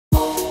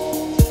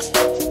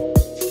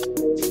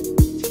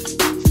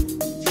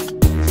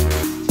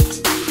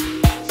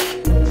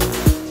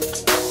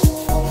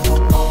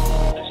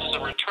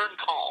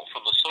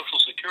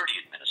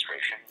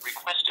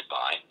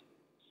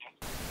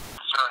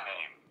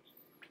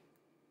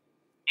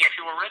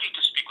you are ready to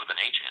speak with an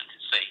agent,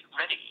 say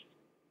ready.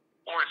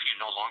 Or if you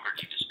no longer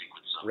need to speak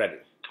with someone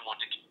and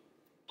want to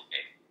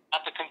okay.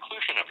 At the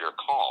conclusion of your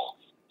call,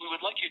 we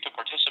would like you to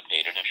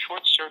participate in a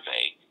short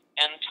survey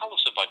and tell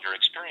us about your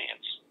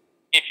experience.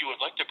 If you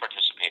would like to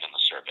participate in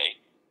the survey,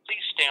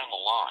 please stay on the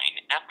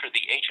line after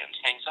the agent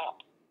hangs up.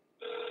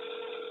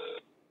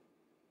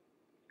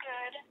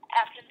 Good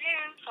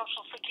afternoon,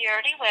 Social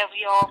Security, where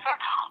we offer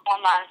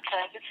online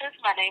services.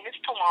 My name is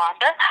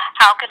Tawanda.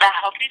 How can I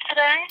help you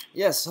today?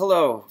 Yes,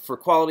 hello. For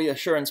quality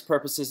assurance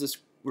purposes, this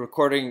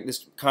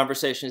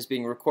conversation is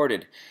being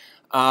recorded.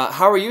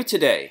 How are you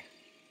today?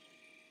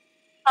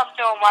 I'm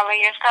doing well,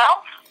 and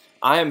yourself?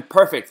 I am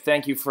perfect.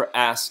 Thank you for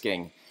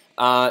asking.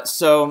 The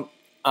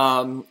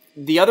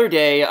other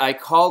day I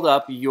called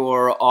up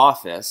your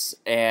office,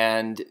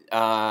 and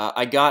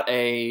I got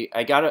a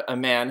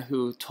man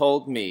who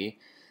told me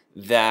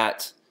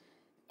that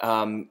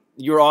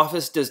your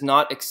office does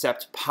not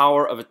accept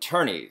power of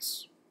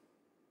attorneys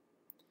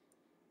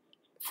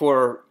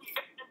for.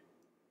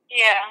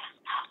 Yeah,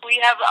 we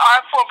have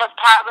our form of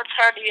power of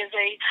attorney is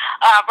a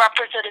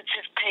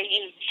representative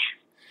payee.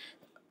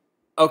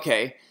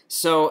 Okay,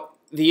 so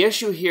the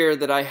issue here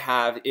that I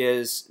have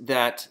is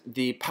that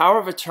the power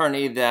of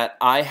attorney that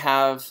I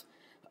have,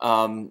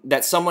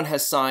 that someone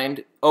has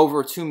signed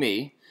over to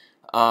me,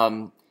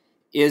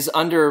 is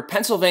under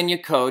Pennsylvania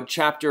Code,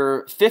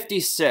 Chapter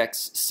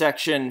 56,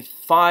 Section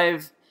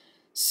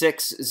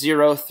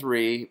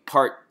 5603,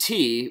 Part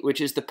T,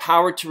 which is the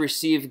power to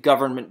receive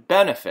government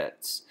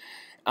benefits.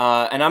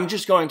 And I'm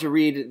just going to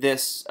read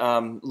this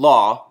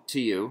law to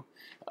you.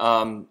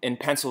 In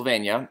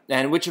Pennsylvania,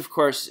 and which of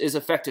course is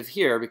effective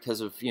here because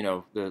of, you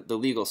know, the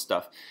legal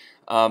stuff.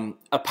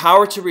 A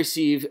power to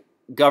receive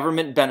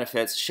government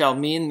benefits shall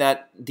mean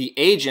that the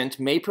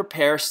agent may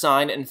prepare,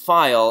 sign, and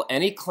file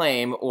any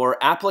claim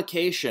or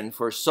application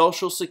for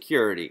Social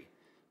Security,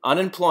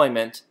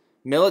 unemployment,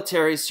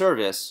 military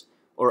service,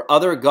 or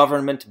other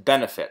government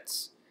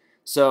benefits.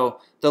 So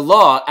the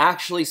law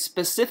actually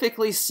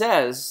specifically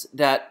says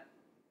that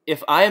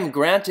if I am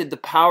granted the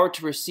power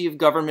to receive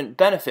government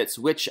benefits,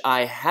 which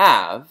I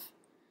have,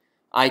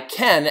 I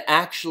can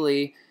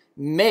actually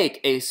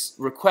make a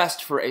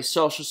request for a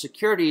Social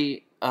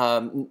Security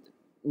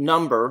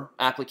number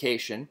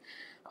application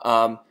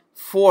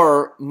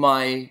for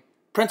my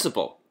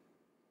principal.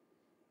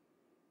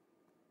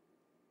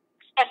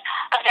 An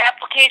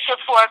application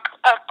for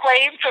a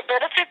claim for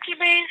benefits, you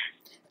mean?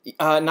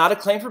 Not a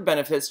claim for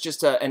benefits,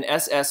 just an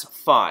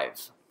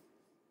SS5.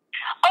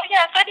 Oh,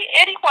 yes,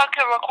 anyone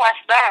can request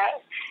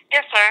that.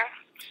 Yes, sir.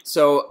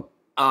 So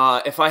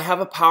if I have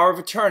a power of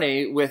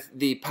attorney with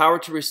the power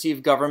to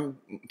receive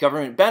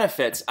government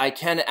benefits, I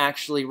can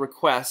actually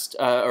request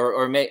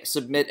or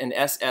submit an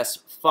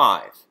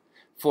SS5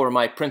 for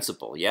my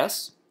principal,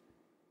 yes?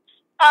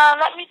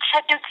 Let me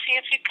check and see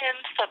if you can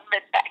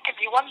submit that. Give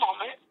me one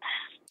moment.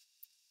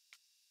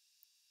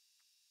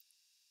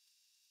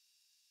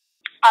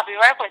 I'll be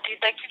right with you.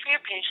 Thank you for your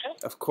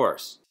patience. Of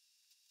course.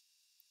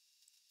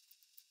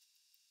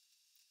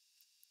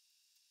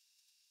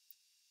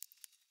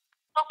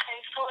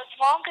 Okay, so as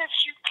long as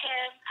you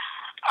can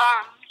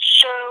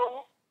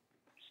show,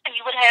 and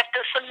you would have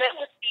to submit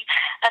with the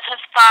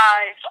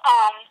SS5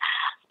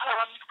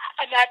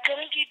 an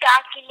identity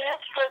document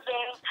for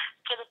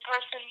the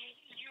person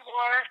you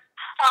are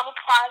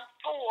applying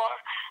for,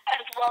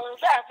 as well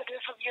as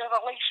evidence of your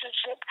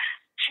relationship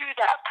to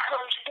that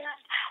person,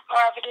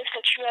 or evidence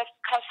that you have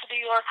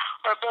custody or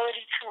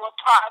ability to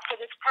apply for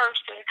this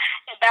person,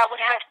 and that would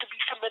have to be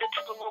submitted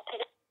to the local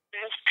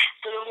office.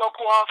 The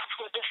local office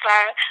will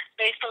decide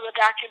based on the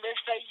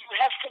documents that you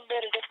have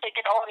submitted if they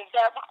can honor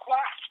that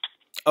request.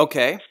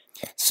 Okay.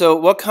 So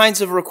what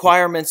kinds of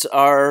requirements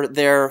are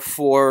there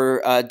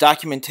for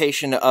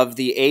documentation of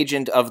the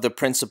agent of the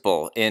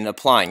principal in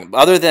applying?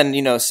 Other than,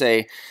 you know,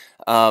 say,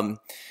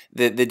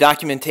 the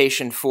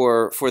documentation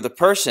for the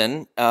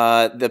person,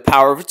 the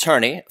power of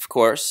attorney, of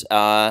course,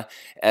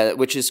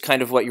 which is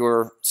kind of what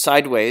you're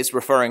sideways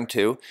referring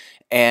to.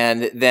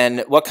 And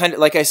then what kind of,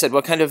 like I said,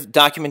 what kind of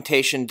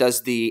documentation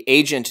does the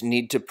agent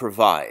need to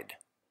provide?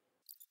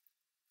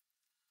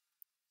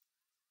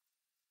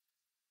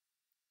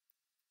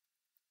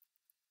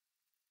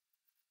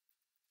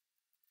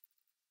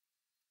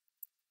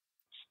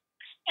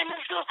 And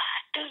is the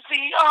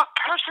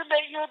person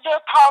that you're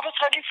the power of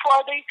attorney for,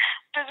 are they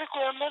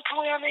physically or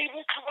mentally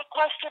unable to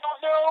request it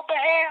on their own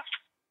behalf?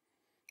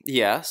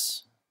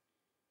 Yes.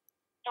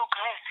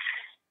 Okay.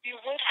 You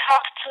would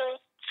have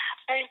to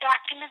bring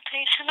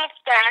documentation of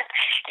that.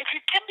 If you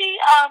give me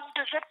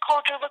the zip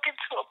code you're looking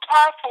to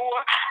apply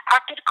for, I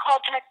could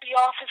contact the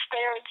office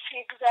there and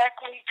see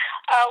exactly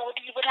what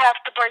you would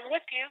have to bring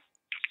with you.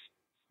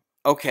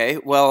 Okay.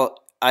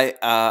 Well,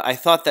 I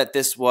thought that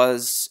this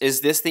was,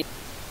 is this the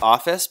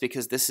office?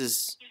 Because this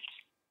is...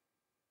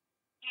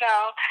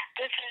 No,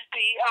 this is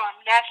the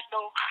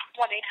national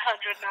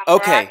 1-800 number.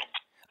 Okay.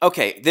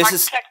 Okay, this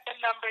is... check the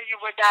number you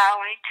were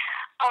dialing.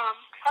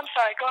 I'm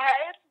sorry, go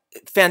ahead.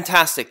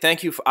 Fantastic.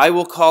 Thank you. I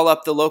will call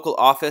up the local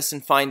office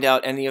and find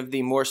out any of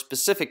the more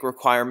specific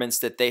requirements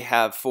that they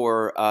have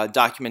for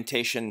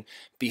documentation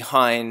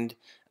behind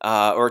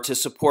or to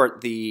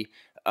support the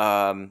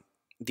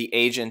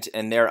agent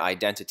and their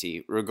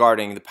identity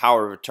regarding the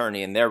power of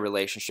attorney and their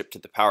relationship to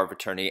the power of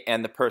attorney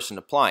and the person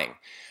applying.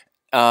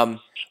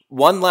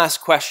 One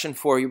last question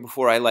for you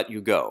before I let you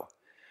go.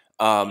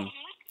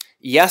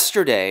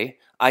 Yesterday,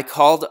 I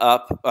called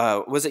up,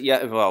 was it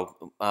yet?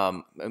 Well,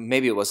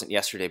 maybe it wasn't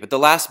yesterday, but the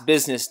last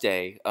business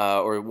day,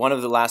 or one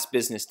of the last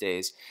business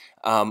days,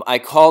 I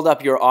called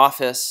up your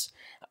office,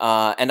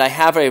 and I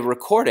have a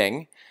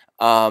recording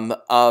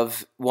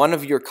of one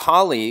of your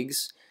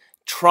colleagues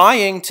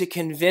trying to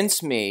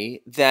convince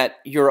me that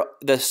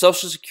the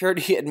Social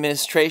Security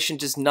Administration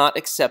does not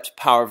accept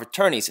power of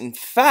attorneys. In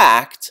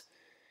fact,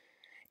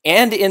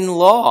 and in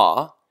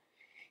law,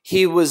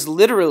 he was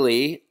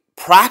literally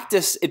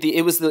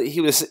he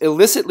was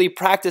illicitly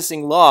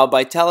practicing law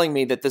by telling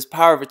me that this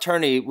power of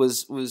attorney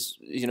was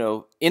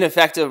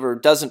ineffective or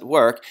doesn't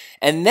work,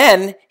 and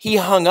then he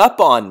hung up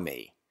on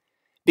me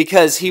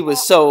because he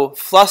was so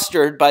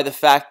flustered by the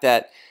fact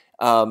that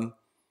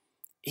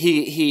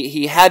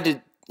he had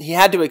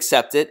to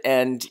accept it,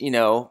 and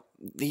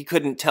he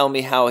couldn't tell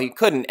me how he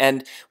couldn't.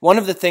 And one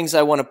of the things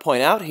I want to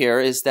point out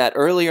here is that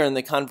earlier in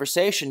the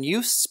conversation,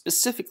 you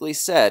specifically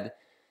said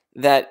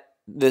that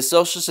the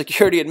Social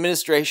Security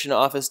Administration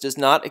office does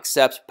not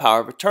accept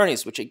power of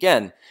attorneys, which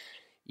again,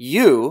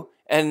 you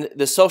and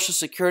the Social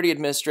Security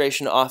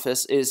Administration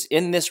office is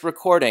in this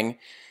recording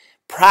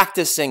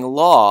practicing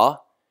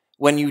law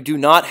when you do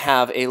not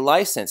have a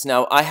license.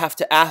 Now, I have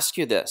to ask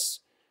you this.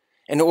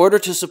 In order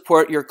to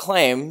support your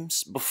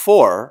claims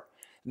before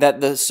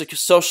that the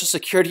Social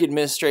Security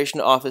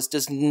Administration office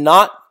does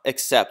not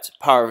accept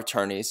power of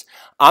attorneys,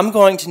 I'm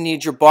going to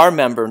need your bar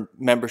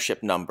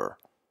membership number.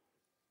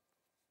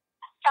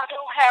 I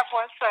don't have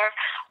one, sir.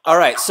 All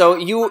right, so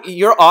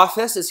your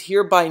office is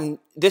hereby,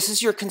 this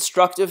is your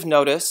constructive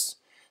notice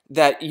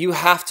that you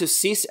have to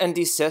cease and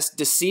desist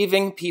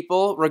deceiving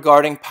people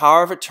regarding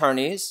power of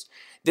attorneys.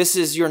 This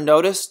is your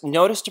notice.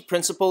 Notice to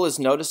principal is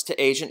notice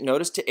to agent.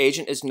 Notice to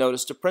agent is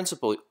notice to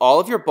principal. All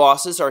of your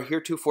bosses are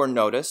heretofore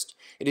noticed.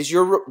 It is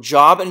your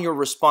job and your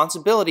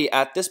responsibility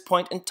at this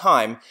point in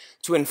time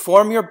to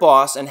inform your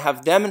boss and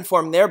have them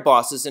inform their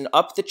bosses and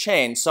up the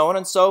chain, so on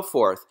and so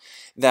forth,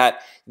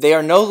 that they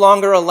are no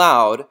longer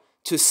allowed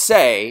to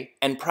say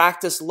and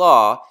practice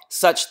law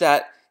such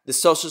that the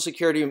Social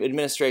Security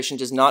Administration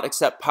does not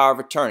accept power of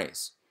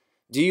attorneys.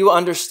 Do you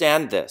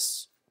understand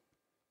this?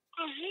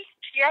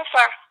 Yes,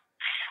 sir.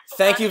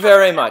 Thank you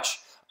very much.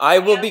 I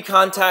will be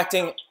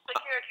contacting.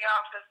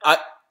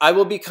 I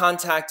will be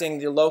contacting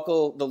the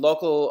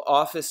local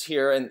office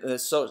here and the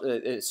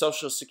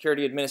Social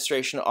Security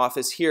Administration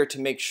office here to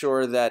make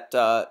sure that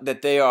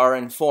that they are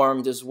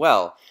informed as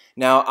well.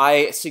 Now,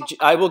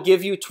 I will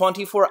give you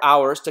 24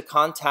 hours to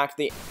contact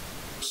the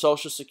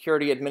Social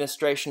Security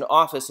Administration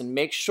office and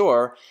make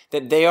sure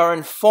that they are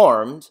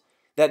informed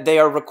that they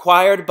are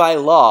required by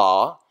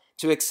law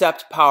to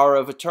accept power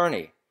of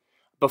attorney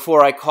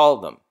before I call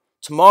them.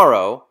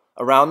 Tomorrow,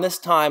 around this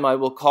time, I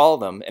will call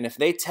them, and if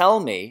they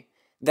tell me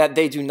that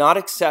they do not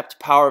accept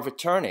power of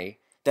attorney,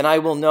 then I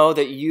will know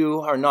that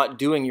you are not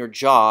doing your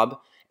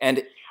job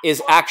and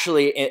is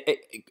actually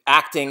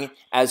acting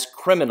as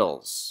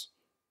criminals.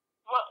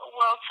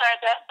 Well,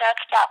 sir, that's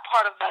not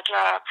part of my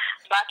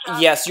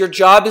job. Yes, your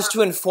job is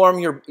to inform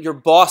your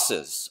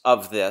bosses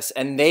of this,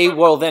 and they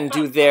will then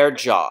do their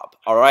job,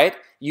 all right?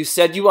 You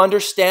said you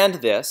understand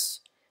this.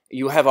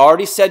 You have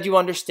already said you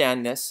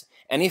understand this.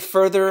 Any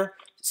further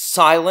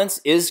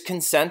silence is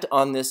consent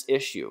on this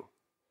issue.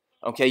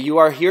 Okay, you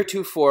are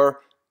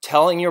heretofore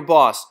telling your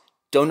boss,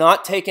 do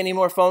not take any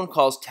more phone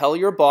calls. Tell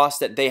your boss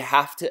that they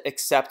have to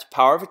accept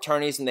power of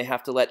attorneys and they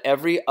have to let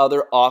every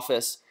other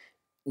office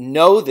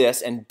know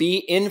this and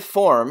be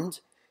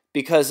informed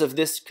because of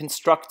this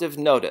constructive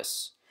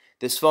notice.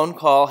 This phone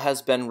call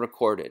has been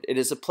recorded. It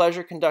is a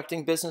pleasure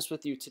conducting business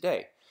with you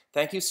today.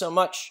 Thank you so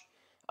much.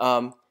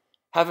 Have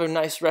a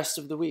nice rest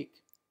of the week.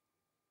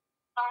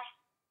 Bye.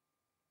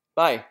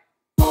 Bye.